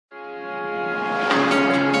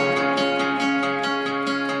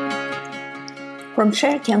From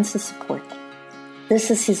Share Cancer Support,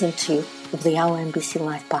 this is Season 2 of the Our NBC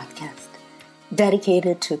Life podcast,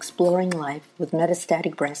 dedicated to exploring life with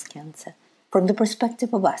metastatic breast cancer from the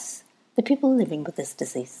perspective of us, the people living with this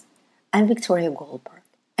disease. I'm Victoria Goldberg,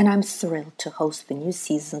 and I'm thrilled to host the new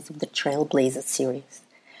seasons of the Trailblazer series,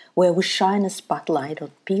 where we shine a spotlight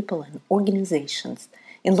on people and organizations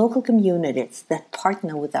in local communities that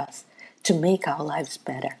partner with us to make our lives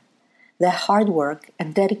better. Their hard work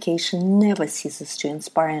and dedication never ceases to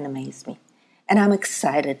inspire and amaze me, and I'm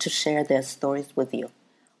excited to share their stories with you.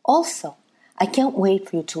 Also, I can't wait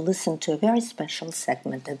for you to listen to a very special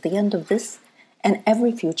segment at the end of this and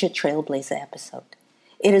every future Trailblazer episode.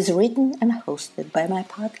 It is written and hosted by my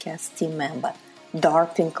podcast team member, Dar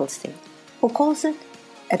Finkelstein, who calls it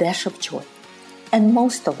A Dash of Joy. And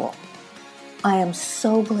most of all, I am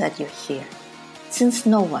so glad you're here, since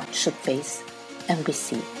no one should face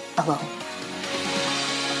NBC alone.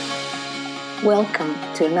 Welcome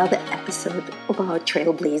to another episode of our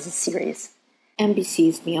Trailblazer series. NBC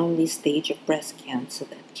is the only stage of breast cancer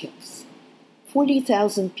that kills.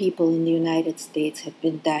 40,000 people in the United States have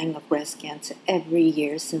been dying of breast cancer every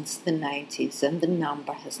year since the 90s, and the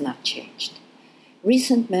number has not changed.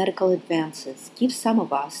 Recent medical advances give some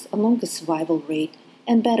of us a longer survival rate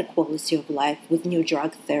and better quality of life with new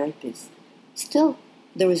drug therapies. Still,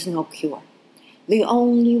 there is no cure. The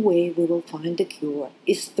only way we will find a cure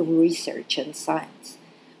is through research and science.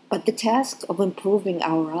 But the task of improving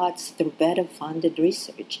our odds through better funded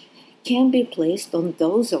research can be placed on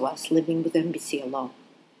those of us living with NBC alone.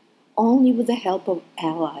 Only with the help of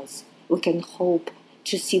allies we can hope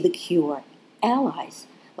to see the cure. Allies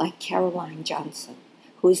like Caroline Johnson,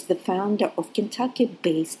 who is the founder of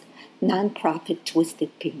Kentucky-based nonprofit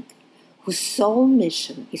Twisted Pink, whose sole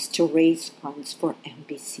mission is to raise funds for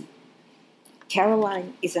NBC.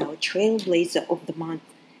 Caroline is our Trailblazer of the Month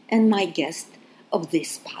and my guest of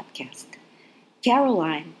this podcast.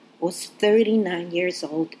 Caroline was 39 years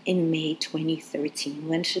old in May 2013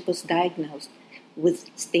 when she was diagnosed with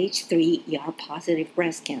stage 3 ER-positive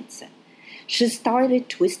breast cancer. She started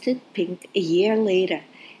Twisted Pink a year later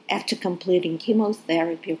after completing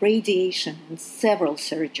chemotherapy, radiation, and several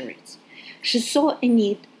surgeries. She saw a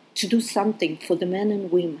need to do something for the men and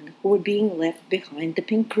women who were being left behind the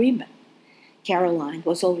pink ribbon. Caroline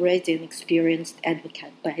was already an experienced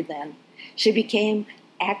advocate by then. She became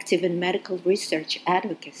active in medical research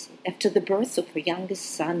advocacy after the birth of her youngest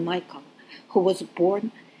son, Michael, who was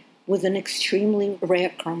born with an extremely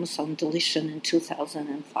rare chromosome deletion in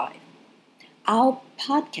 2005. Our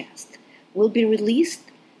podcast will be released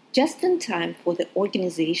just in time for the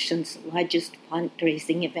organization's largest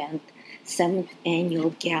fundraising event, 7th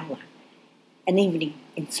Annual Gala, an evening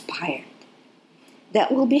inspired,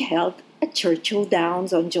 that will be held at Churchill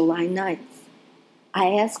Downs on July 9th. I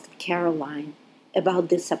asked Caroline about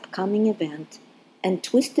this upcoming event and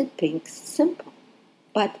Twisted Pink's simple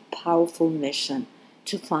but powerful mission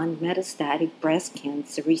to fund metastatic breast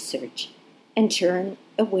cancer research and turn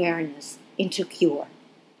awareness into cure.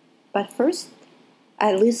 But first,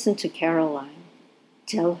 I listened to Caroline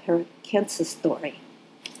tell her cancer story.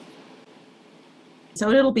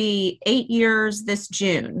 So it'll be 8 years this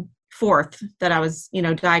June 4th that I was,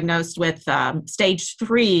 diagnosed with stage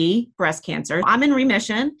 3 breast cancer. I'm in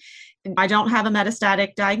remission. I don't have a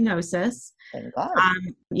metastatic diagnosis. Thank God.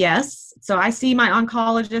 Yes. So I see my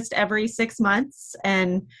oncologist every 6 months,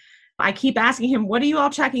 and I keep asking him, what are you all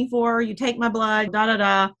checking for? You take my blood,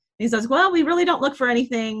 da-da-da. He says, well, we really don't look for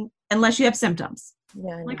anything unless you have symptoms.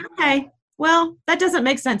 Yeah, I'm like, okay, well, that doesn't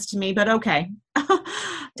make sense to me, but okay.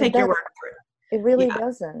 Take your word for it. It really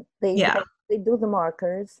doesn't. They do the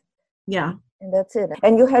markers. Yeah. And that's it.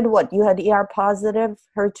 And you had what? You had ER positive,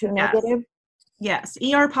 HER2 negative? Yes.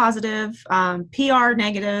 ER positive, PR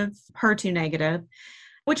negative, HER2 negative,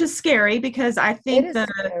 which is scary because I think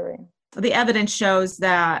the evidence shows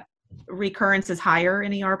that recurrence is higher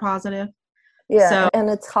in ER positive. Yeah, and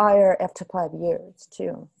it's higher after 5 years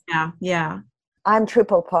too. Yeah. I'm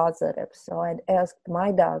triple positive, so I'd asked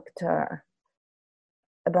my doctor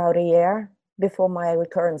about a year before my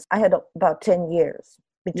recurrence. I had about 10 years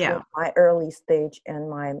between my early stage and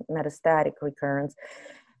my metastatic recurrence.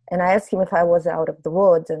 And I asked him if I was out of the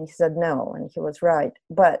woods, and he said no, and he was right.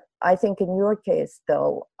 But I think in your case,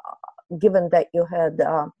 though, given that you had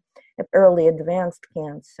early advanced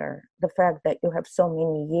cancer, the fact that you have so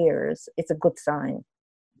many years, it's a good sign.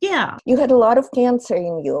 Yeah. You had a lot of cancer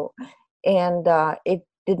in you, and it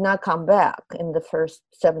did not come back in the first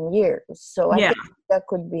 7 years. So I think that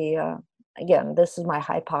could be again, this is my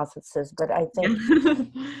hypothesis, but I think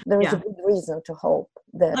there is a good reason to hope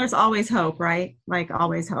that there's always hope, right? Like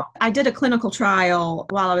always hope. I did a clinical trial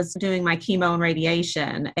while I was doing my chemo and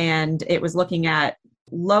radiation, and it was looking at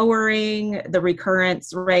lowering the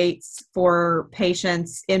recurrence rates for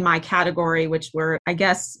patients in my category, which were, I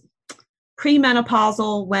guess,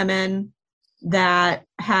 premenopausal women that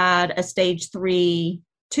had a stage 2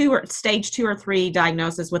 or 3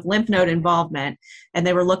 diagnosis with lymph node involvement, and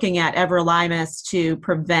they were looking at everolimus to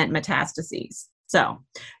prevent metastases. So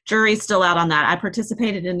jury's still out on that. I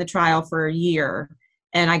participated in the trial for a year,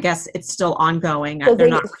 and I guess it's still ongoing.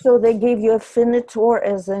 So they gave you Afinitor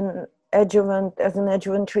as an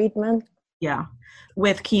adjuvant treatment? Yeah,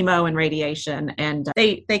 with chemo and radiation. And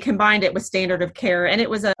they combined it with standard of care, and it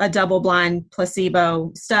was a double-blind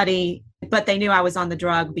placebo study, but they knew I was on the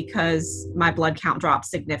drug because my blood count dropped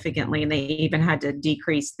significantly, and they even had to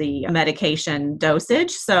decrease the medication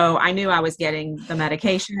dosage. So I knew I was getting the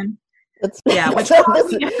medication. Which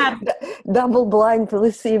double-blind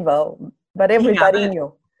placebo, but everybody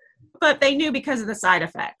knew. But they knew because of the side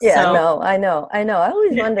effects. Yeah, so, no, I know. I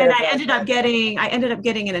always wondered. And I ended up getting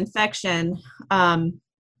an infection.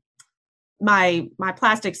 My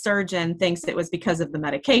plastic surgeon thinks it was because of the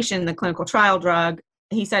medication, the clinical trial drug.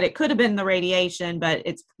 He said it could have been the radiation, but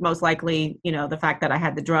it's most likely, the fact that I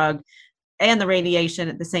had the drug and the radiation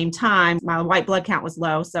at the same time. My white blood count was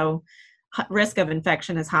low, so risk of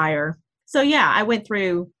infection is higher. So yeah, I went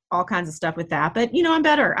through all kinds of stuff with that, but I'm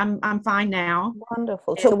better. I'm fine now.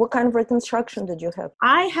 Wonderful. So what kind of reconstruction did you have?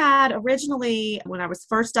 I had originally, when I was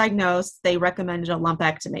first diagnosed, they recommended a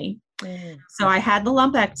lumpectomy. Mm-hmm. So I had the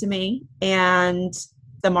lumpectomy, and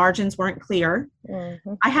the margins weren't clear.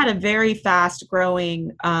 Mm-hmm. I had a very fast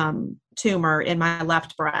growing tumor in my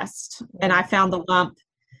left breast, and I found the lump.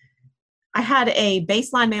 I had a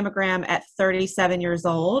baseline mammogram at 37 years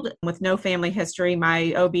old with no family history.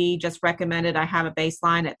 My OB just recommended I have a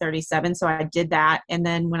baseline at 37. So I did that. And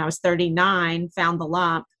then when I was 39, found the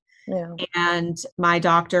lump. Yeah. And my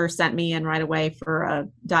doctor sent me in right away for a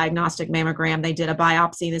diagnostic mammogram. They did a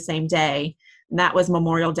biopsy the same day. And that was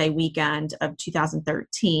Memorial Day weekend of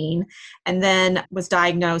 2013. And then was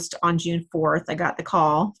diagnosed on June 4th. I got the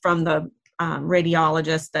call from the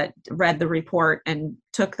radiologist that read the report and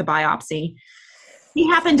took the biopsy. He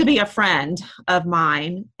happened to be a friend of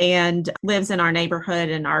mine and lives in our neighborhood,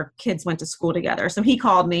 and our kids went to school together. So he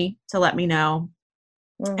called me to let me know.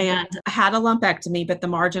 Mm-hmm. And I had a lumpectomy, but the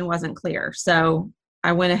margin wasn't clear. So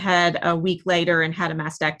I went ahead a week later and had a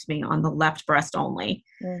mastectomy on the left breast only.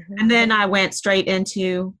 Mm-hmm. And then I went straight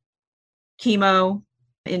into chemo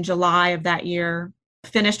in July of that year.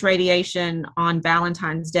 Finished radiation on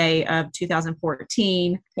Valentine's Day of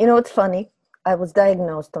 2014. It's funny. I was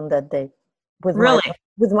diagnosed on that day with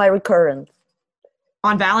my recurrence.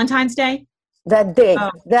 On Valentine's Day? That day.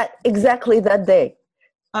 Exactly that day.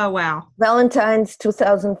 Oh, wow. Valentine's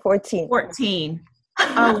 2014. 14.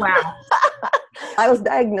 Oh, wow. I was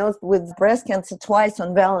diagnosed with breast cancer twice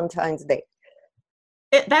on Valentine's Day.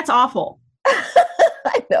 That's awful.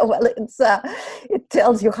 I know. Well, it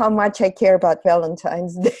tells you how much I care about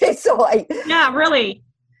Valentine's Day. Yeah, really.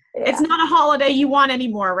 Yeah. It's not a holiday you want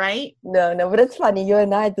anymore, right? No, but it's funny. You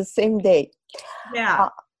and I had the same day. Yeah.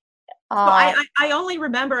 I only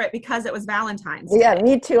remember it because it was Valentine's Day. Yeah,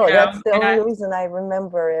 me too. That's the only reason I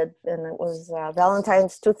remember it. And it was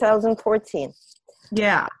Valentine's 2014.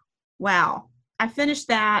 Yeah. Wow. I finished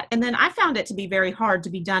that. And then I found it to be very hard to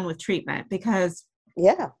be done with treatment because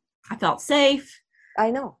I felt safe. I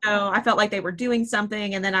know. So I felt like they were doing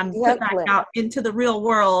something, and then I'm put back out into the real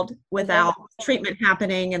world without treatment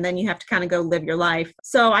happening, and then you have to kind of go live your life.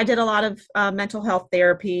 So I did a lot of mental health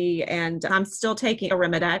therapy, and I'm still taking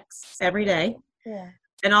Arimidex every day. Yeah.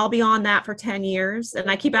 And I'll be on that for 10 years. And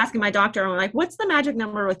I keep asking my doctor, I'm like, what's the magic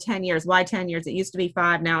number with 10 years? Why 10 years? It used to be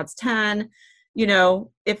 5, now it's 10.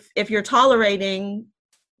 If you're tolerating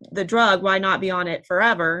the drug, why not be on it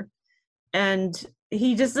forever? And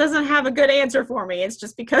he just doesn't have a good answer for me. It's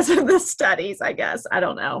just because of the studies, I guess. I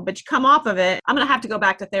don't know. But you come off of it. I'm going to have to go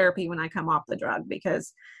back to therapy when I come off the drug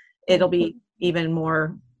because it'll be even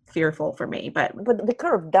more fearful for me. But the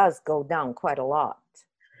curve does go down quite a lot.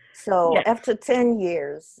 So after 10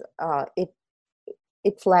 years,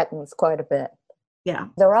 it flattens quite a bit. Yeah.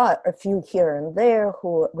 There are a few here and there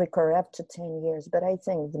who recur after 10 years, but I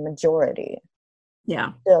think the majority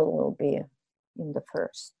still will be in the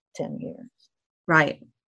first 10 years. Right.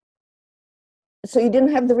 So you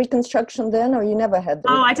didn't have the reconstruction then, or you never had the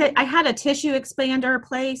Oh, I had a tissue expander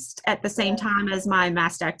placed at the same time as my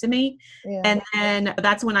mastectomy. Yeah. And then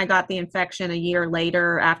that's when I got the infection a year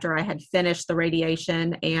later after I had finished the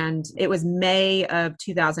radiation. And it was May of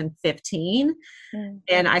 2015.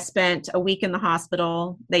 And I spent a week in the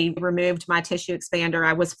hospital. They removed my tissue expander.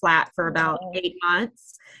 I was flat for about 8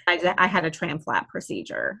 months. I had a tram flap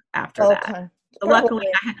procedure after that. So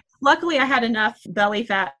luckily, I had enough belly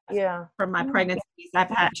fat from my pregnancies. I've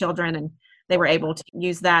had children, and they were able to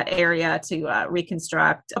use that area to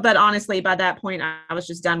reconstruct. But honestly, by that point, I was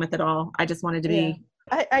just done with it all. I just wanted to be.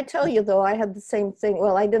 I tell you though, I had the same thing.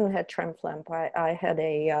 Well, I didn't have tram flap. I had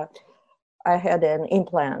an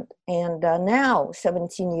implant, and now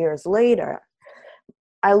 17 years later,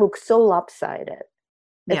 I look so lopsided.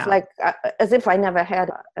 It's like as if I never had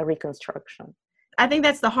a reconstruction. I think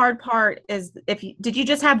that's the hard part is did you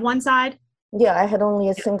just have one side? Yeah, I had only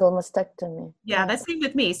a single mastectomy. Yeah, that's the same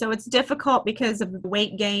with me. So it's difficult because of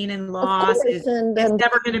weight gain and loss. It's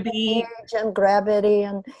never going to be age and gravity.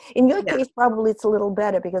 And in your case, probably it's a little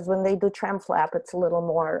better because when they do tram flap, it's a little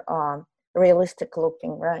more realistic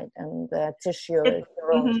looking, right? And the tissue is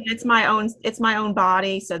it's my own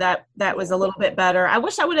body, so that was a little bit better. I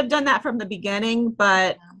wish I would have done that from the beginning,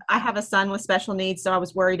 but I have a son with special needs, so I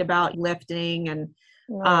was worried about lifting. And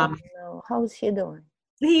how's he doing?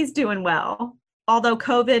 He's doing well, although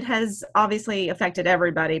COVID has obviously affected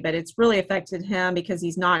everybody, but it's really affected him because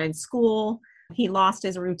he's not in school. He lost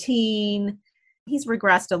his routine. He's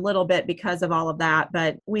regressed a little bit because of all of that,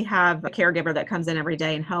 but we have a caregiver that comes in every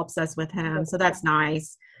day and helps us with him. So that's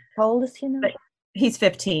nice. How old is he now? But he's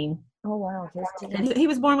 15. Oh, wow. And he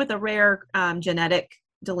was born with a rare genetic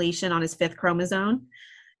deletion on his 5th chromosome.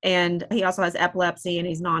 And he also has epilepsy, and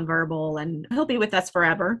he's nonverbal, and he'll be with us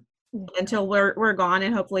forever until we're gone.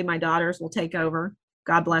 And hopefully my daughters will take over.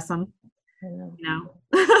 God bless them. You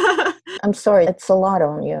know. I'm sorry. It's a lot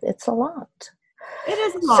on you. It's a lot. It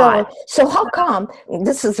is a lot. So how come,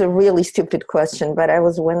 this is a really stupid question, but I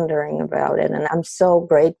was wondering about it, and I'm so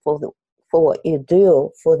grateful for what you do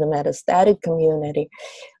for the metastatic community.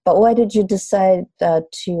 But why did you decide to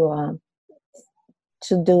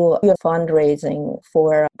do your fundraising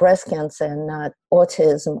for breast cancer and not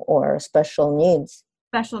autism or special needs?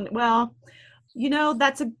 Well,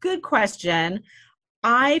 that's a good question.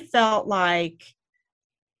 I felt like,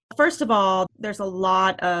 first of all, there's a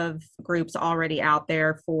lot of groups already out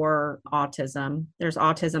there for autism. There's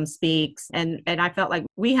Autism Speaks. And I felt like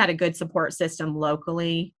we had a good support system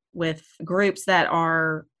locally with groups that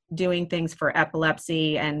are doing things for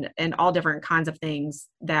epilepsy and all different kinds of things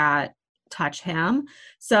that touch him.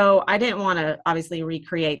 So I didn't want to obviously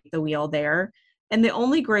recreate the wheel there. And the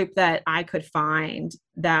only group that I could find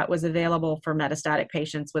that was available for metastatic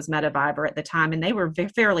patients was Medivivor at the time. And they were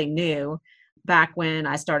fairly new back when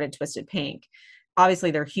I started Twisted Pink.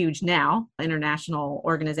 Obviously, they're huge now, international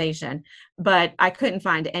organization, but I couldn't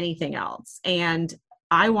find anything else. And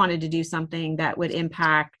I wanted to do something that would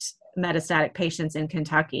impact metastatic patients in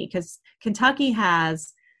Kentucky, because Kentucky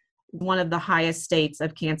has one of the highest states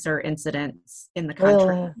of cancer incidence in the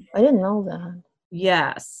country. Really? I didn't know that.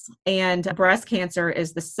 Yes. And breast cancer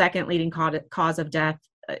is the second leading cause of death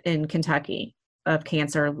in Kentucky of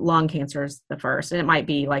cancer. Lung cancer is the first, and it might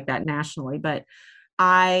be like that nationally, but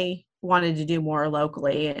I wanted to do more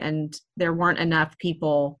locally, and there weren't enough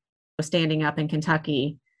people standing up in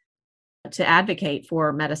Kentucky to advocate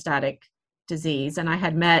for metastatic disease. And I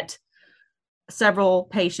had met several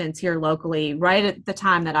patients here locally right at the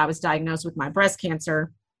time that I was diagnosed with my breast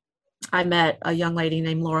cancer. I met a young lady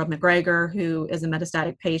named Laura McGregor, who is a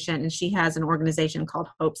metastatic patient, and she has an organization called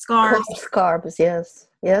Hope Scarves. Hope Scarves, yes.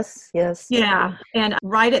 Yeah. And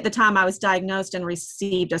right at the time I was diagnosed and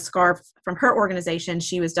received a scarf from her organization,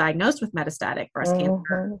 she was diagnosed with metastatic breast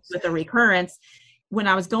cancer with a recurrence. When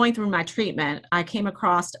I was going through my treatment, I came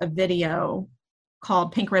across a video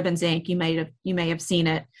called Pink Ribbons Inc. You may have seen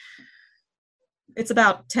it. It's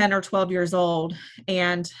about 10 or 12 years old,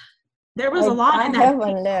 and there was a lot in that. I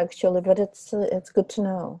haven't actually, but it's good to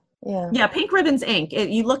know. Yeah, Pink Ribbons Inc.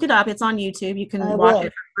 You look it up. It's on YouTube. You can watch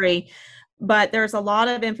it for free. But there's a lot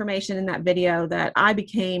of information in that video that I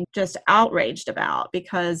became just outraged about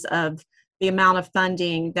because of the amount of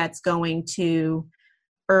funding that's going to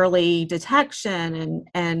early detection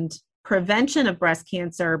and prevention of breast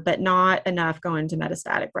cancer, but not enough going to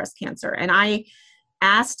metastatic breast cancer. And I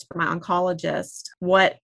asked my oncologist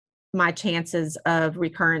what my chances of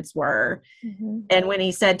recurrence were. And when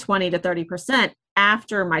he said 20 to 30%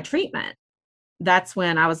 after my treatment, that's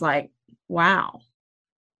when I was like, wow,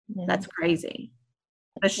 that's crazy.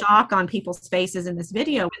 the shock on people's faces in this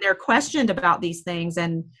video when they're questioned about these things,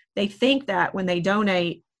 and they think that when they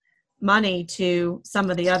donate money to some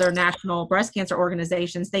of the other national breast cancer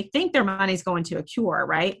organizations, they think their money's going to a cure,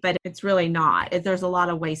 right? But it's really not. There's a lot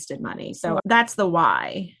of wasted money. So that's the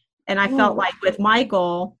why. And I felt like with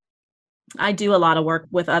Michael, I do a lot of work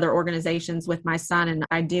with other organizations with my son, and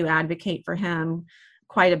I do advocate for him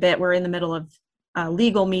quite a bit. We're in the middle of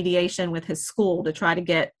legal mediation with his school to try to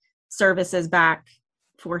get services back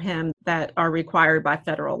for him that are required by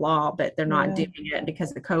federal law, but they're not doing it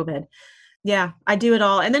because of COVID. Yeah, I do it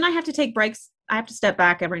all. And then I have to take breaks. I have to step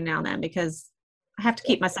back every now and then because I have to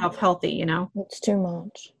keep myself healthy, you know? It's too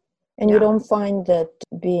much. And you don't find that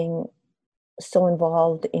being so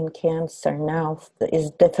involved in cancer now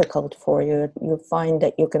is difficult for you. You find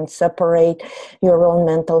that you can separate your own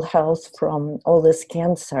mental health from all this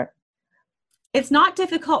cancer. It's not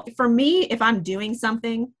difficult for me if I'm doing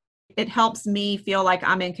something. It helps me feel like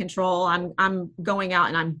I'm in control. I'm going out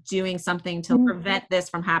and I'm doing something to prevent this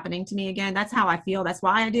from happening to me again. That's how I feel. That's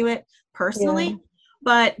why I do it personally. Yeah.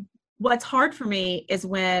 But what's hard for me is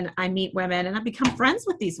when I meet women and I become friends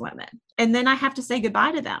with these women, and then I have to say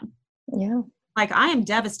goodbye to them. Yeah. Like I am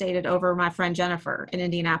devastated over my friend Jennifer in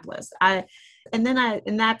Indianapolis. And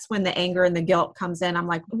that's when the anger and the guilt comes in. I'm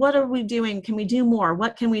like, what are we doing? Can we do more?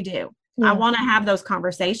 What can we do? Yeah. I want to have those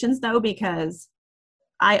conversations though, because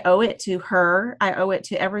I owe it to her. I owe it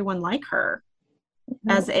to everyone like her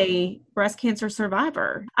as a breast cancer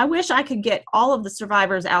survivor. I wish I could get all of the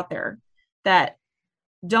survivors out there that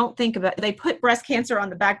don't think about it. They put breast cancer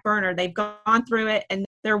on the back burner. They've gone through it and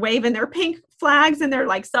they're waving their pink flags and they're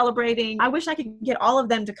like celebrating. I wish I could get all of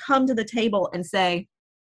them to come to the table and say,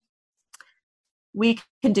 we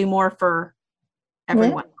can do more for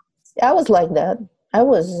everyone. Yeah, I was like that. I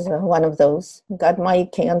was one of those. Got my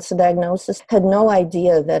cancer diagnosis. Had no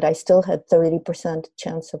idea that I still had 30%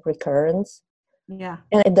 chance of recurrence. Yeah.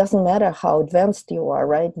 And it doesn't matter how advanced you are,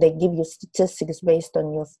 right? They give you statistics based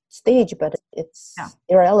on your stage, but it's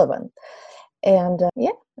irrelevant. And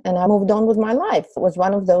and I moved on with my life. It was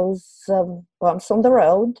one of those bumps on the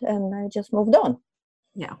road, and I just moved on.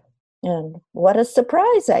 Yeah. And what a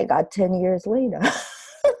surprise I got 10 years later.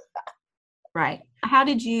 Right. How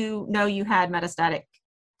did you know you had metastatic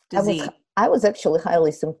disease? I was actually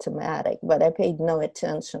highly symptomatic, but I paid no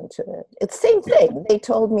attention to it. It's the same thing. They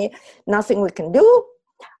told me nothing we can do.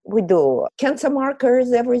 We do cancer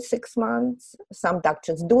markers every 6 months. Some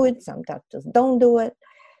doctors do it, some doctors don't do it.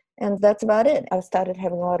 And that's about it. I started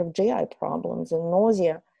having a lot of GI problems and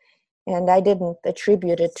nausea. And I didn't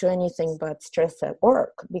attribute it to anything but stress at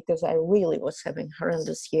work because I really was having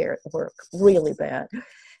horrendous year at work, really bad.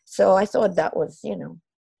 So I thought that was,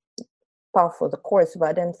 par for the course.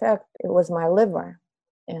 But in fact, it was my liver.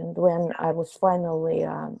 And when I was finally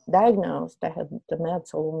diagnosed, I had the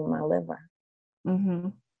mets all over my liver. Mm-hmm.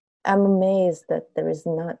 I'm amazed that there is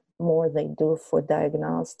not more they do for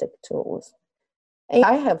diagnostic tools.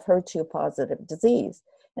 I have HER2 positive disease,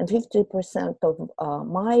 and 50% of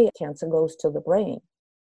my cancer goes to the brain.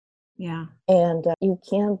 Yeah. And you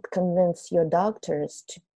can't convince your doctors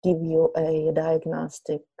to give you a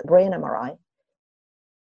diagnostic brain MRI.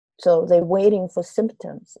 So they're waiting for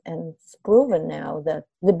symptoms, and it's proven now that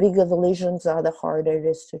the bigger the lesions are, the harder it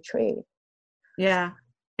is to treat. Yeah.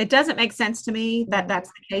 It doesn't make sense to me that that's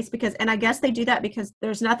the case and I guess they do that because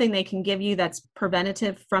there's nothing they can give you that's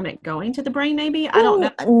preventative from it going to the brain, maybe. I don't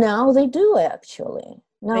know. Now they do, actually.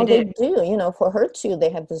 Now they do. For HER2, they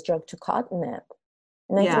have this drug tucatinib.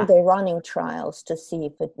 And I think they're running trials to see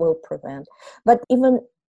if it will prevent. But even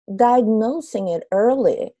diagnosing it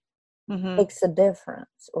early makes a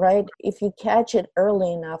difference, right? If you catch it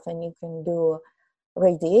early enough and you can do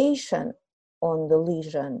radiation on the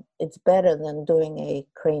lesion, it's better than doing a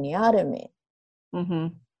craniotomy. Mm-hmm.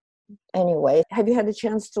 Anyway, have you had a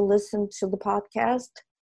chance to listen to the podcast?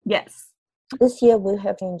 Yes. This year we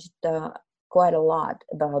have changed quite a lot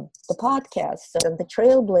about the podcast. So the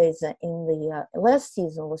Trailblazer in the last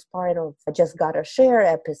season was part of Just Gotta Share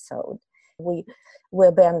episode. We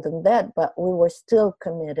abandoned that, but we were still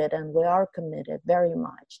committed, and we are committed very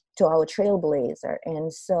much to our Trailblazer.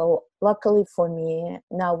 And so luckily for me,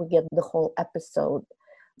 now we get the whole episode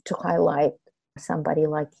to highlight somebody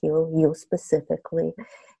like you specifically.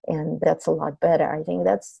 And that's a lot better. I think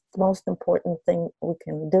that's the most important thing we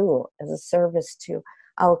can do as a service to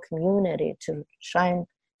our community, to shine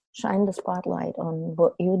the spotlight on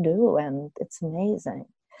what you do. And it's amazing.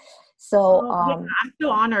 So I'm so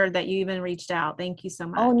honored that you even reached out. Thank you so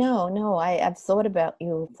much. Oh, no. I've thought about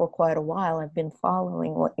you for quite a while. I've been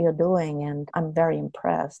following what you're doing, and I'm very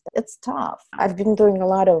impressed. It's tough. I've been doing a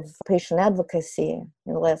lot of patient advocacy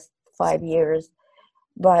in the last 5 years,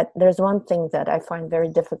 But there's one thing that I find very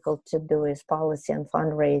difficult to do is policy and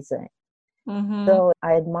fundraising. Mm-hmm. So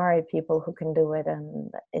I admire people who can do it,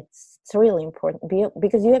 and it's really important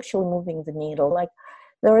because you're actually moving the needle. Like,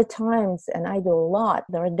 there are times, and I do a lot,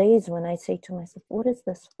 there are days when I say to myself, what is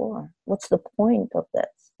this for? What's the point of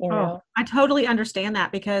this? You know? I totally understand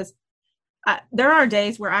that, because there are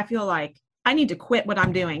days where I feel like I need to quit what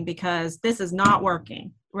I'm doing because this is not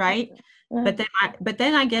working, right? Yeah. But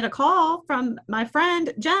then I get a call from my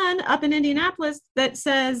friend Jen up in Indianapolis that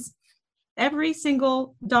says, every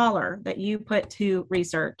single dollar that you put to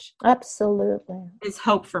research Absolutely. is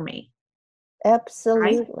hope for me.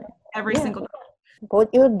 Absolutely. Right? Every single dollar. What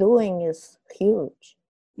you're doing is huge.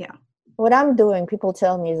 Yeah. What I'm doing, people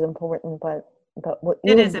tell me is important, but what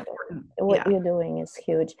it is important. What you're doing is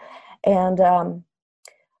huge. And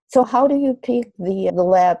so how do you pick the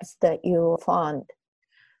labs that you fund?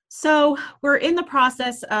 So we're in the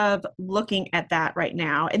process of looking at that right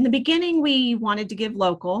now. In the beginning, we wanted to give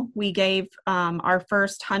local. We gave our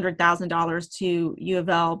first $100,000 to U of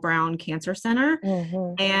L Brown Cancer Center,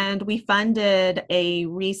 and we funded a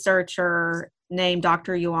researcher named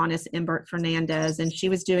Dr. Ioannis Imbert Fernandez, and she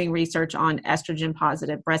was doing research on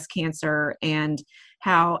estrogen-positive breast cancer and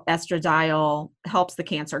how estradiol helps the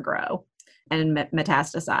cancer grow and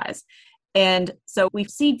metastasize. And so we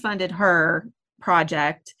seed funded her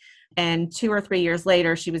project, and 2 or 3 years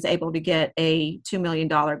later she was able to get a $2 million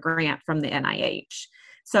grant from the NIH.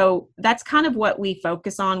 So that's kind of what we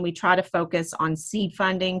focus on. We try to focus on seed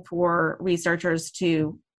funding for researchers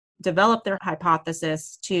to develop their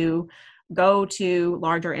hypothesis, to go to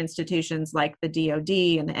larger institutions like the DoD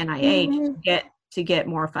and the NIH to get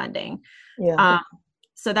more funding.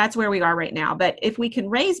 So that's where we are right now. But if we can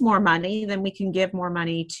raise more money, then we can give more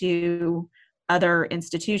money to other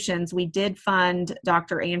institutions. We did fund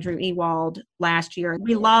Dr. Andrew Ewald last year.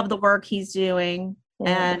 We love the work he's doing.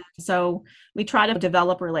 And so we try to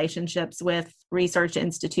develop relationships with research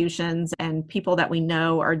institutions and people that we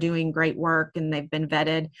know are doing great work and they've been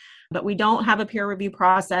vetted. But we don't have a peer review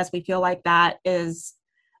process. We feel like that is,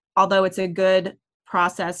 although it's a good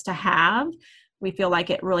process to have, we feel like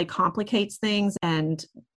it really complicates things and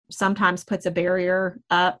sometimes puts a barrier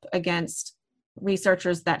up against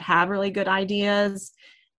researchers that have really good ideas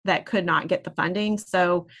that could not get the funding.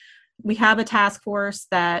 So we have a task force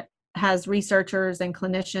that has researchers and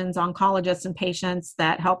clinicians, oncologists and patients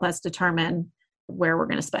that help us determine where we're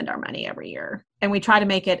going to spend our money every year. And we try to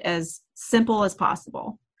make it as simple as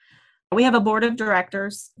possible. We have a board of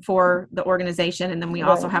directors for the organization, and then we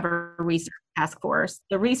also have a research task force.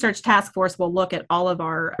 The research task force will look at all of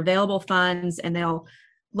our available funds, and they'll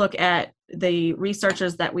look at the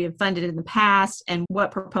researchers that we have funded in the past and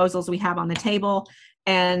what proposals we have on the table,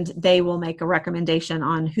 and they will make a recommendation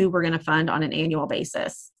on who we're going to fund on an annual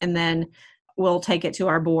basis. And then we'll take it to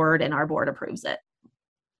our board, and our board approves it.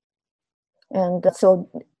 And so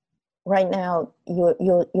right now, you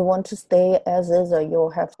want to stay as is, or you'll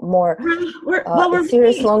have more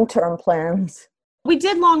serious long-term plans? We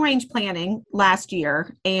did long-range planning last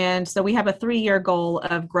year, and so we have a 3-year goal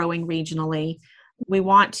of growing regionally. We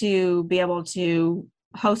want to be able to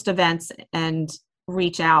host events and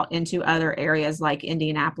reach out into other areas like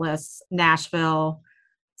Indianapolis, Nashville,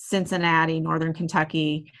 Cincinnati, Northern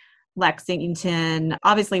Kentucky, Lexington.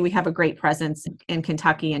 Obviously, we have a great presence in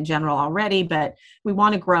Kentucky in general already, but we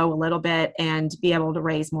want to grow a little bit and be able to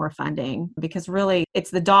raise more funding, because really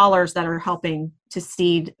it's the dollars that are helping to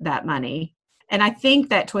seed that money. And I think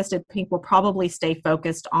that Twisted Pink will probably stay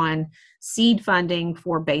focused on seed funding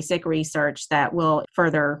for basic research that will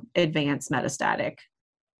further advance metastatic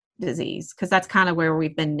disease, because that's kind of where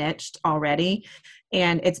we've been niched already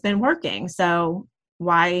and it's been working. So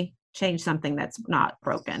why change something that's not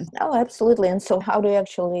broken? Oh, absolutely. And so how do you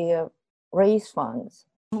actually raise funds?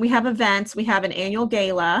 We have events. We have an annual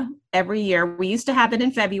gala every year. We used to have it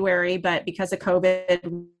in February, but because of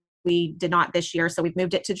COVID, we did not this year. So we've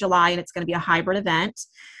moved it to July, and it's going to be a hybrid event.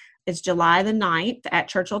 It's July the 9th at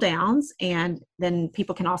Churchill Downs. And then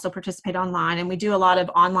people can also participate online. And we do a lot of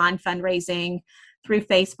online fundraising through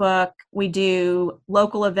Facebook. We do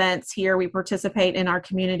local events here. We participate in our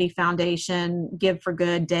community foundation Give for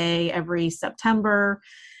Good Day every September.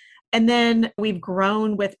 And then we've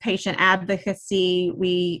grown with patient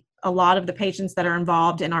advocacy. A lot of the patients that are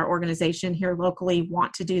involved in our organization here locally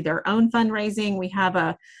want to do their own fundraising. We have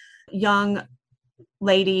a young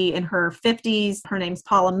lady in her 50s. Her name's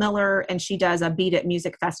Paula Miller, and she does a Beat It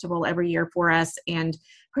music festival every year for us. And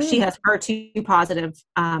she has HER2 positive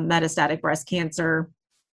metastatic breast cancer,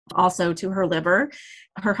 also to her liver.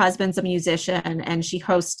 Her husband's a musician, and she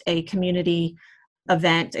hosts a community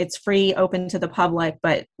event. It's free, open to the public,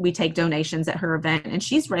 but we take donations at her event. And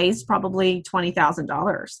she's raised probably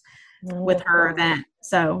 $20,000 with her event.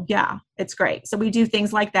 So yeah, it's great. So we do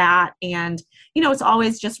things like that. And, it's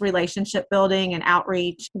always just relationship building and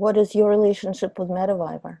outreach. What is your relationship with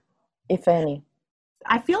Mediviver, if any?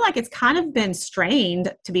 I feel like it's kind of been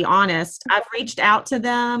strained, to be honest. I've reached out to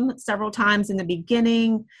them several times in the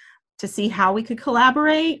beginning to see how we could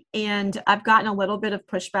collaborate. And I've gotten a little bit of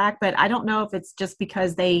pushback, but I don't know if it's just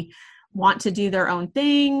because they want to do their own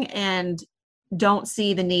thing and don't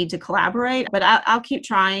see the need to collaborate, but I'll keep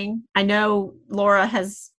trying. I know Laura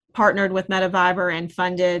has partnered with Mediviver and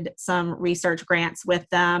funded some research grants with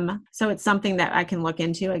them. So it's something that I can look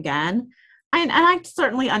into again. And I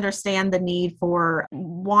certainly understand the need for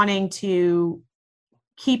wanting to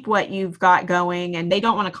keep what you've got going, and they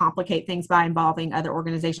don't want to complicate things by involving other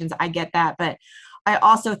organizations. I get that. But I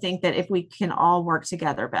also think that if we can all work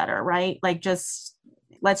together better, right? Like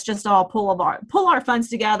let's just all pull our funds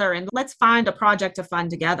together and let's find a project to fund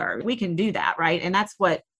together. We can do that, right? And that's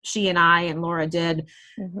what she and I and Laura did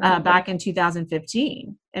back in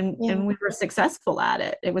 2015. And we were successful at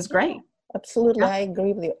it. It was great. Absolutely. I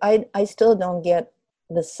agree with you. I still don't get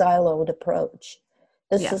the siloed approach.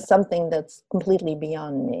 This is something that's completely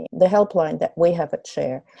beyond me. The helpline that we have at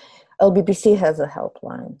SHARE, LBBC has a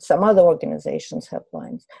helpline. Some other organizations have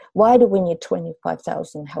lines. Why do we need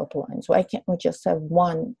 25,000 helplines? Why can't we just have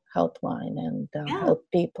one helpline and help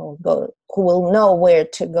people go who will know where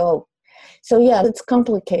to go? So it's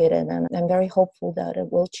complicated, and I'm very hopeful that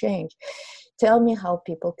it will change. Tell me how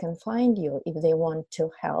people can find you if they want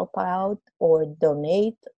to help out or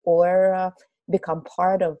donate or become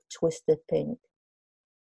part of Twisted Pink.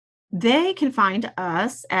 They can find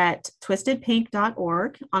us at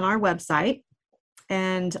twistedpink.org on our website,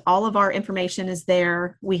 and all of our information is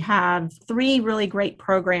there. We have 3 really great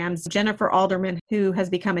programs. Jennifer Alderman, who has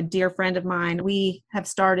become a dear friend of mine, we have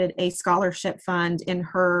started a scholarship fund in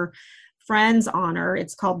her friend's honor.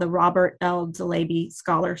 It's called the Robert L. DeLaby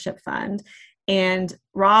Scholarship Fund. And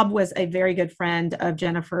Rob was a very good friend of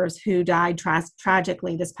Jennifer's, who died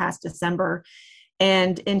tragically this past December.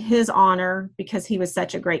 And in his honor, because he was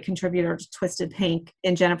such a great contributor to Twisted Pink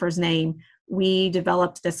in Jennifer's name, we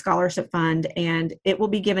developed this scholarship fund, and it will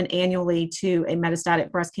be given annually to a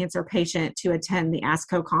metastatic breast cancer patient to attend the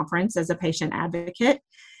ASCO conference as a patient advocate.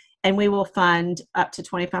 And we will fund up to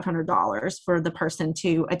 $2,500 for the person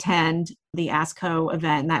to attend the ASCO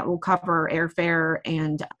event. That will cover airfare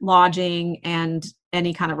and lodging and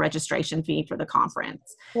any kind of registration fee for the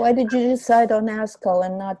conference. Why did you decide on ASCO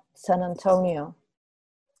and not San Antonio?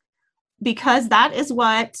 Because that is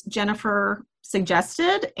what Jennifer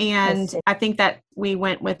suggested. And I think that we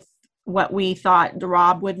went with what we thought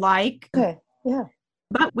Rob would like. Okay, yeah.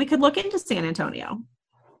 But we could look into San Antonio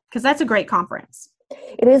because that's a great conference.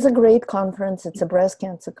 It is a great conference. It's a breast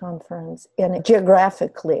cancer conference. And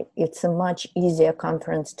geographically, it's a much easier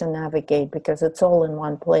conference to navigate because it's all in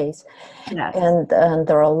one place. Yes. And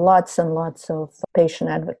there are lots and lots of patient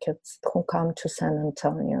advocates who come to San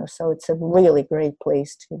Antonio. So it's a really great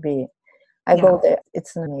place to be. I go there.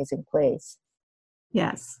 It's an amazing place.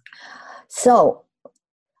 Yes. So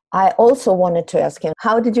I also wanted to ask him,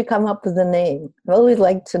 how did you come up with the name? I always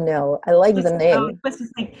like to know. I like the name.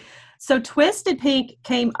 So Twisted Pink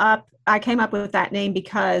I came up with that name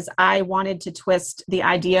because I wanted to twist the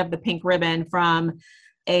idea of the pink ribbon from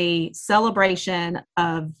a celebration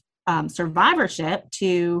of survivorship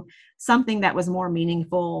to something that was more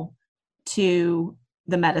meaningful to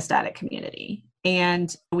the metastatic community.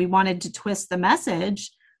 And we wanted to twist the message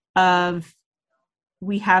of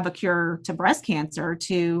we have a cure to breast cancer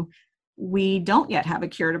to we don't yet have a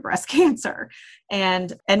cure to breast cancer.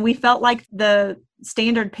 And we felt like the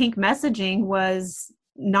standard pink messaging was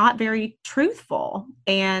not very truthful.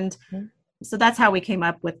 And so that's how we came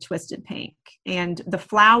up with Twisted Pink. And the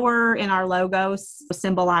flower in our logo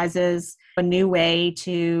symbolizes a new way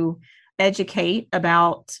to educate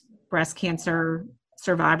about breast cancer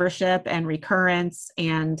survivorship and recurrence.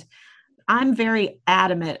 And I'm very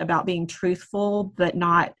adamant about being truthful, but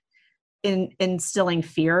not instilling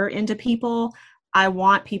fear into people. I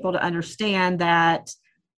want people to understand that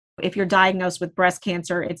if you're diagnosed with breast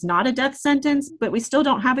cancer, it's not a death sentence, but we still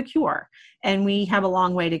don't have a cure. And we have a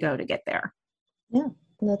long way to go to get there. Yeah,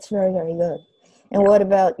 that's very, very good. And what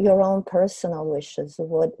about your own personal wishes?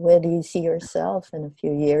 Where do you see yourself in a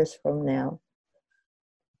few years from now?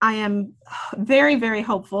 I am very, very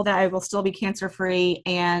hopeful that I will still be cancer-free.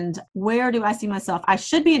 And where do I see myself? I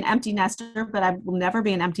should be an empty nester, but I will never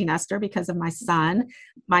be an empty nester because of my son.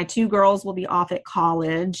 My 2 girls will be off at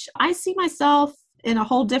college. I see myself in a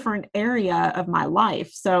whole different area of my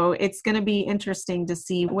life. So it's going to be interesting to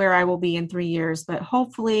see where I will be in 3 years, but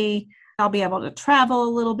hopefully I'll be able to travel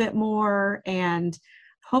a little bit more, and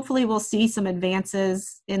hopefully we'll see some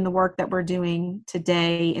advances in the work that we're doing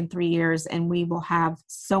today in 3 years, and we will have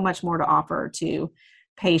so much more to offer to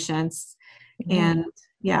patients. And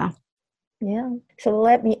yeah. So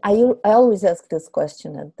I always ask this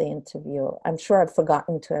question at the interview. I'm sure I've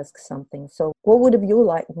forgotten to ask something. So what would have you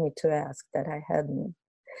liked me to ask that I hadn't?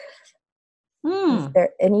 Is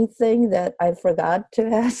there anything that I forgot to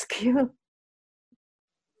ask you?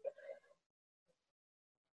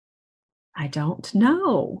 I don't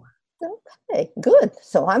know. Okay, good.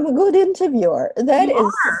 So I'm a good interviewer. That You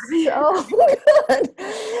is so good.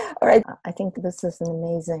 All right. I think this is an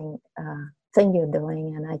amazing thing you're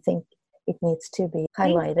doing, and I think it needs to be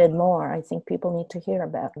highlighted more. I think people need to hear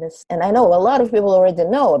about this. And I know a lot of people already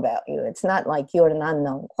know about you. It's not like you're an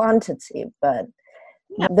unknown quantity, but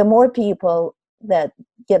the more people that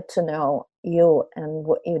get to know you and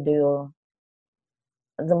what you do,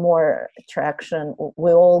 the more traction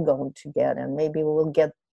we're all going to get, and maybe we'll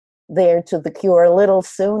get there to the cure a little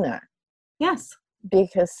sooner. Yes.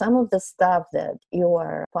 Because some of the stuff that you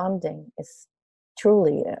are funding is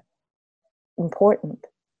truly important.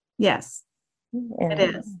 Yes, And,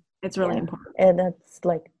 it is. It's really important. And it's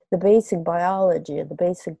like the basic biology, the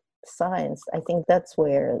basic science. I think that's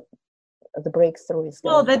where the breakthrough is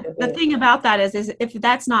going to be. Well, the thing about that is if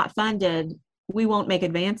that's not funded, we won't make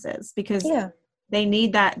advances, because they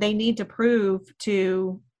need that. They need to prove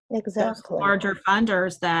to larger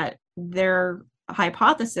funders that their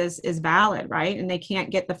hypothesis is valid, right? And they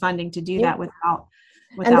can't get the funding to do that without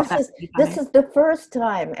this is the first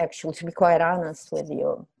time, actually, to be quite honest with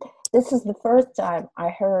you, this is the first time I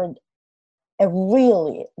heard a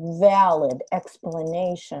really valid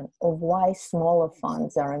explanation of why smaller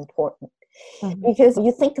funds are important. Because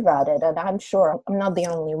you think about it, and I'm sure I'm not the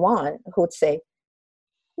only one who would say,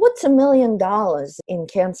 what's $1 million in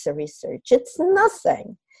cancer research? It's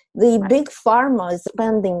nothing. The big pharma is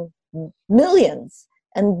spending millions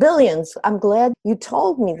and billions. I'm glad you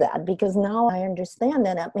told me that, because now I understand,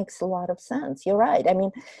 and that makes a lot of sense. You're right. I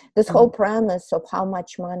mean, this whole premise of how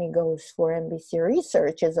much money goes for MBC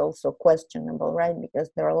research is also questionable, right? Because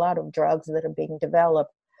there are a lot of drugs that are being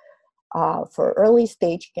developed for early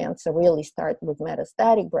stage cancer, really start with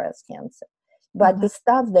metastatic breast cancer. But the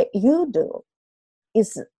stuff that you do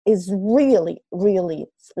is really, really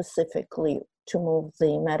specifically to move the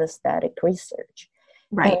metastatic research.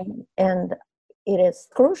 Right. And it is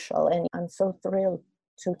crucial, and I'm so thrilled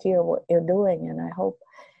to hear what you're doing, and I hope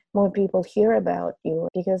more people hear about you,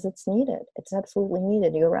 because it's needed. It's absolutely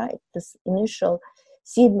needed. You're right. This initial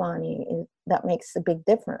seed money, that makes a big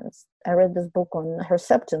difference. I read this book on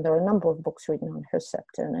Herceptin. There are a number of books written on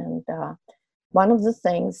Herceptin, and one of the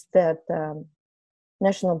things that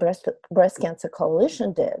National Breast Cancer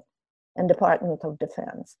Coalition did, and Department of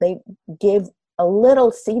Defense, they gave a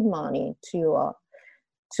little seed money to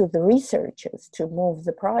the researchers to move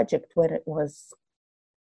the project when it was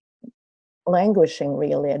languishing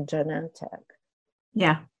really at Genentech.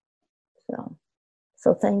 Yeah.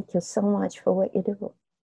 So thank you so much for what you do.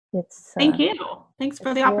 Thank you. Thanks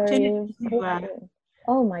for the opportunity to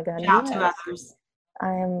oh my God, reach out to others.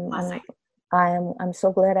 I'm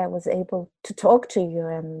so glad I was able to talk to you,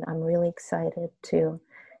 and I'm really excited to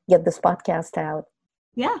get this podcast out.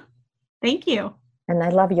 Yeah. Thank you. And I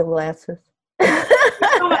love your glasses.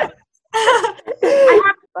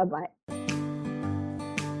 Bye-bye.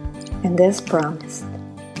 And as promised,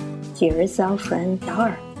 here is our friend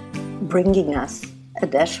Dar, bringing us a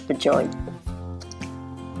dash of joy.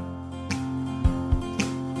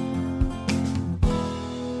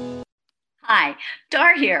 Hi,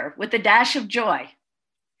 Dar here with a dash of joy.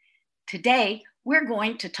 Today, we're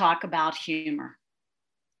going to talk about humor.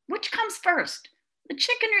 Which comes first, the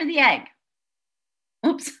chicken or the egg?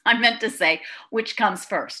 Oops, I meant to say, which comes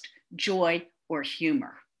first, joy or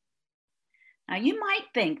humor? Now, you might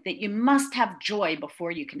think that you must have joy before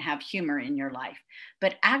you can have humor in your life,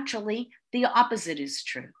 but actually, the opposite is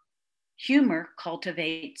true. Humor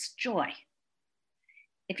cultivates joy.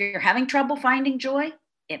 If you're having trouble finding joy,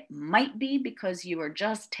 it might be because you are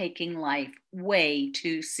just taking life way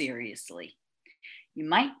too seriously. You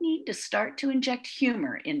might need to start to inject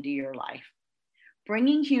humor into your life.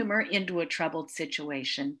 Bringing humor into a troubled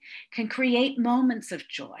situation can create moments of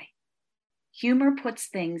joy. Humor puts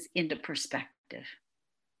things into perspective.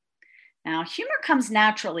 Now, humor comes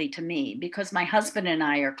naturally to me because my husband and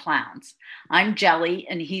I are clowns. I'm jelly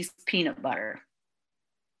and he's peanut butter.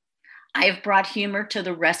 I have brought humor to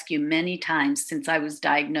the rescue many times since I was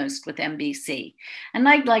diagnosed with MBC, and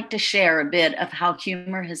I'd like to share a bit of how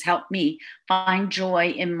humor has helped me find joy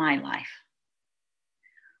in my life.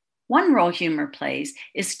 One role humor plays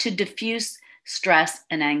is to diffuse stress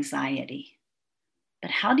and anxiety.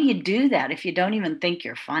 But how do you do that if you don't even think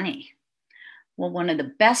you're funny? Well, one of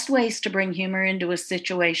the best ways to bring humor into a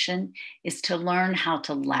situation is to learn how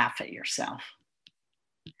to laugh at yourself.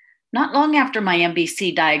 Not long after my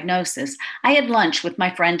MBC diagnosis, I had lunch with my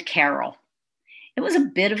friend Carol. It was a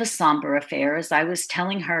bit of a somber affair as I was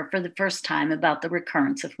telling her for the first time about the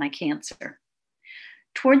recurrence of my cancer.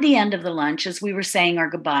 Toward the end of the lunch, as we were saying our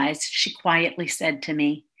goodbyes, she quietly said to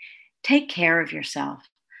me, "Take care of yourself.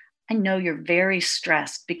 I know you're very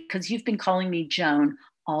stressed because you've been calling me Joan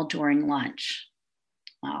all during lunch."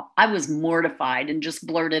 Well, I was mortified and just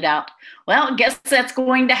blurted out, "Well, I guess that's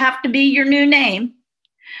going to have to be your new name."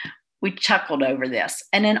 We chuckled over this,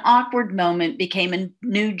 and an awkward moment became a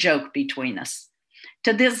new joke between us.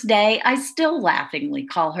 To this day, I still laughingly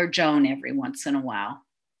call her Joan every once in a while.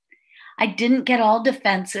 I didn't get all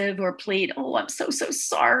defensive or plead, "Oh, I'm so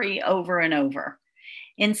sorry," over and over.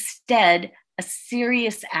 Instead, a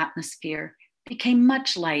serious atmosphere became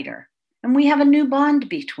much lighter, and we have a new bond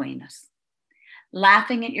between us.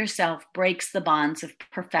 Laughing at yourself breaks the bonds of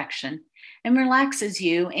perfection and relaxes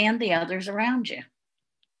you and the others around you.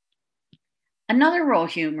 Another role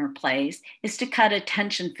humor plays is to cut a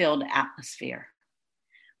tension-filled atmosphere.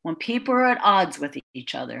 When people are at odds with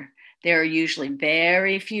each other, there are usually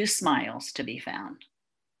very few smiles to be found.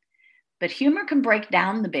 But humor can break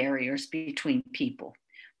down the barriers between people.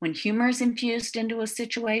 When humor is infused into a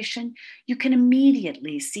situation, you can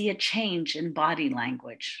immediately see a change in body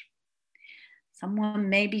language. Someone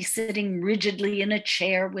may be sitting rigidly in a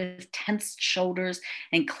chair with tensed shoulders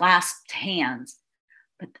and clasped hands,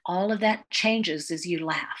 but all of that changes as you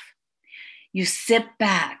laugh. You sit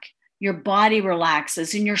back, your body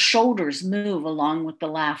relaxes, and your shoulders move along with the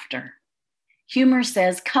laughter. Humor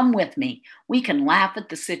says, "Come with me. We can laugh at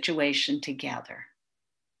the situation together."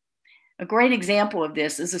 A great example of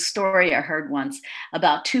this is a story I heard once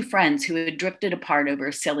about two friends who had drifted apart over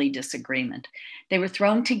a silly disagreement. They were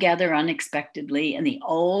thrown together unexpectedly, and the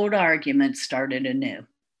old argument started anew.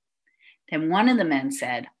 Then one of the men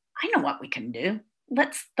said, "I know what we can do.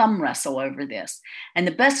 Let's thumb wrestle over this, and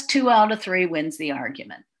the best 2 out of 3 wins the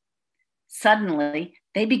argument." Suddenly,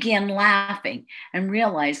 they began laughing and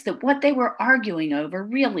realized that what they were arguing over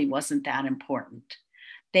really wasn't that important.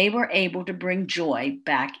 They were able to bring joy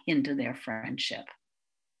back into their friendship.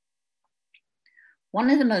 One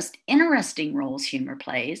of the most interesting roles humor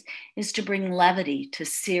plays is to bring levity to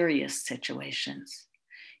serious situations.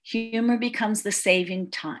 Humor becomes the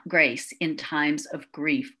saving grace in times of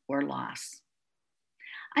grief or loss.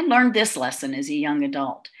 I learned this lesson as a young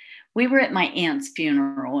adult. We were at my aunt's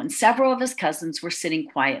funeral, and several of us cousins were sitting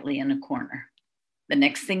quietly in a corner. The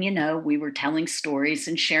next thing you know, we were telling stories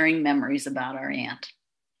and sharing memories about our aunt.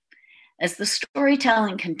 As the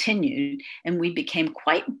storytelling continued and we became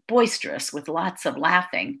quite boisterous with lots of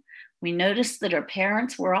laughing, we noticed that our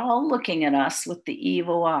parents were all looking at us with the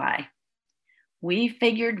evil eye. We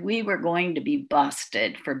figured we were going to be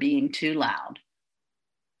busted for being too loud.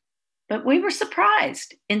 But we were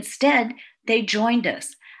surprised. Instead, they joined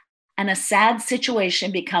us, and a sad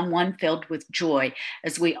situation became one filled with joy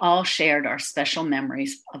as we all shared our special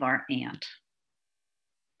memories of our aunt.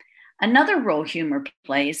 Another role humor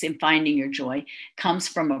plays in finding your joy comes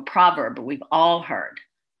from a proverb we've all heard: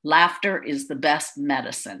 "Laughter is the best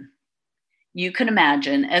medicine." You can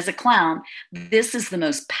imagine, as a clown, this is the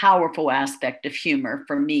most powerful aspect of humor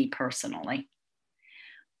for me personally.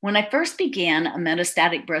 When I first began a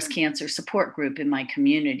metastatic breast cancer support group in my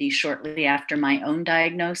community shortly after my own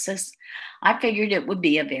diagnosis, I figured it would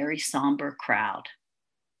be a very somber crowd.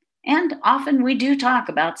 And often we do talk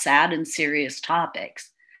about sad and serious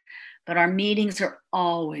topics, but our meetings are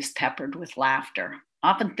always peppered with laughter,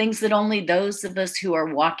 often things that only those of us who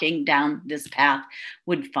are walking down this path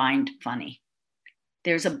would find funny.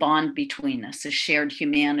 There's a bond between us, a shared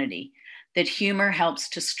humanity that humor helps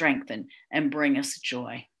to strengthen and bring us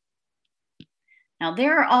joy. Now,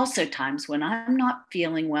 there are also times when I'm not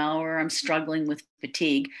feeling well or I'm struggling with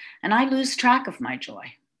fatigue and I lose track of my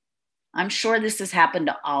joy. I'm sure this has happened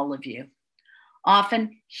to all of you.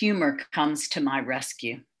 Often, humor comes to my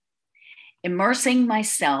rescue. Immersing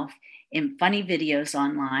myself in funny videos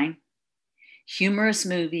online, humorous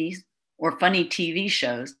movies, or funny TV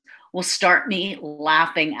shows will start me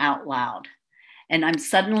laughing out loud, and I'm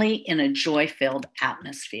suddenly in a joy-filled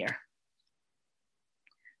atmosphere.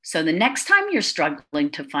 So the next time you're struggling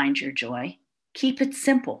to find your joy, keep it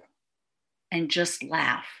simple and just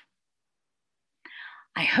laugh.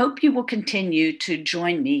 I hope you will continue to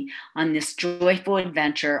join me on this joyful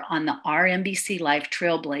adventure on the RMBC Life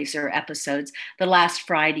Trailblazer episodes the last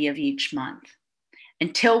Friday of each month.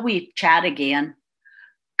 Until we chat again,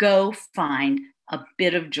 go find a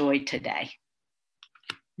bit of joy today.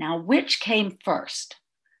 Now, which came first,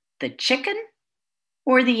 the chicken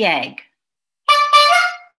or the egg?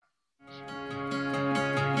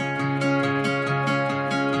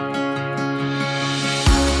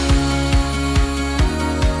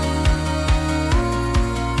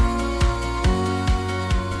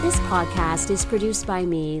 This podcast is produced by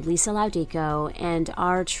me, Lisa Laudico, and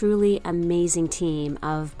our truly amazing team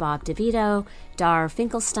of Bob DeVito, Dar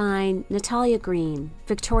Finkelstein, Natalia Green,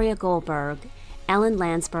 Victoria Goldberg, Ellen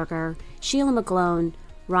Landsberger, Sheila McGlone,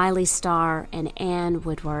 Riley Starr, and Ann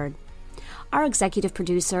Woodward. Our executive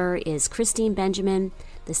producer is Christine Benjamin,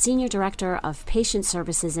 the Senior Director of Patient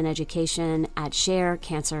Services and Education at Share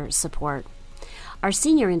Cancer Support. Our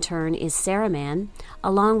senior intern is Sarah Mann,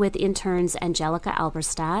 along with interns Angelica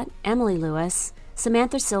Alberstadt, Emily Lewis,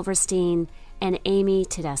 Samantha Silverstein, and Amy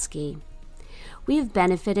Tedeschi. We have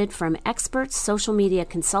benefited from expert social media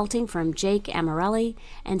consulting from Jake Amarelli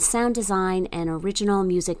and sound design and original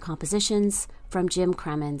music compositions from Jim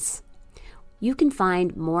Cremens. You can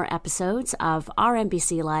find more episodes of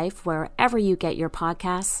RMBC Life wherever you get your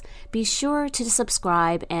podcasts. Be sure to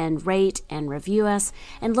subscribe and rate and review us,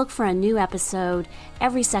 and look for a new episode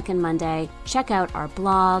every second Monday. Check out our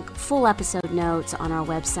blog, full episode notes on our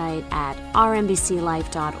website at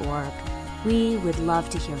rmbclife.org. We would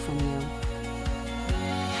love to hear from you.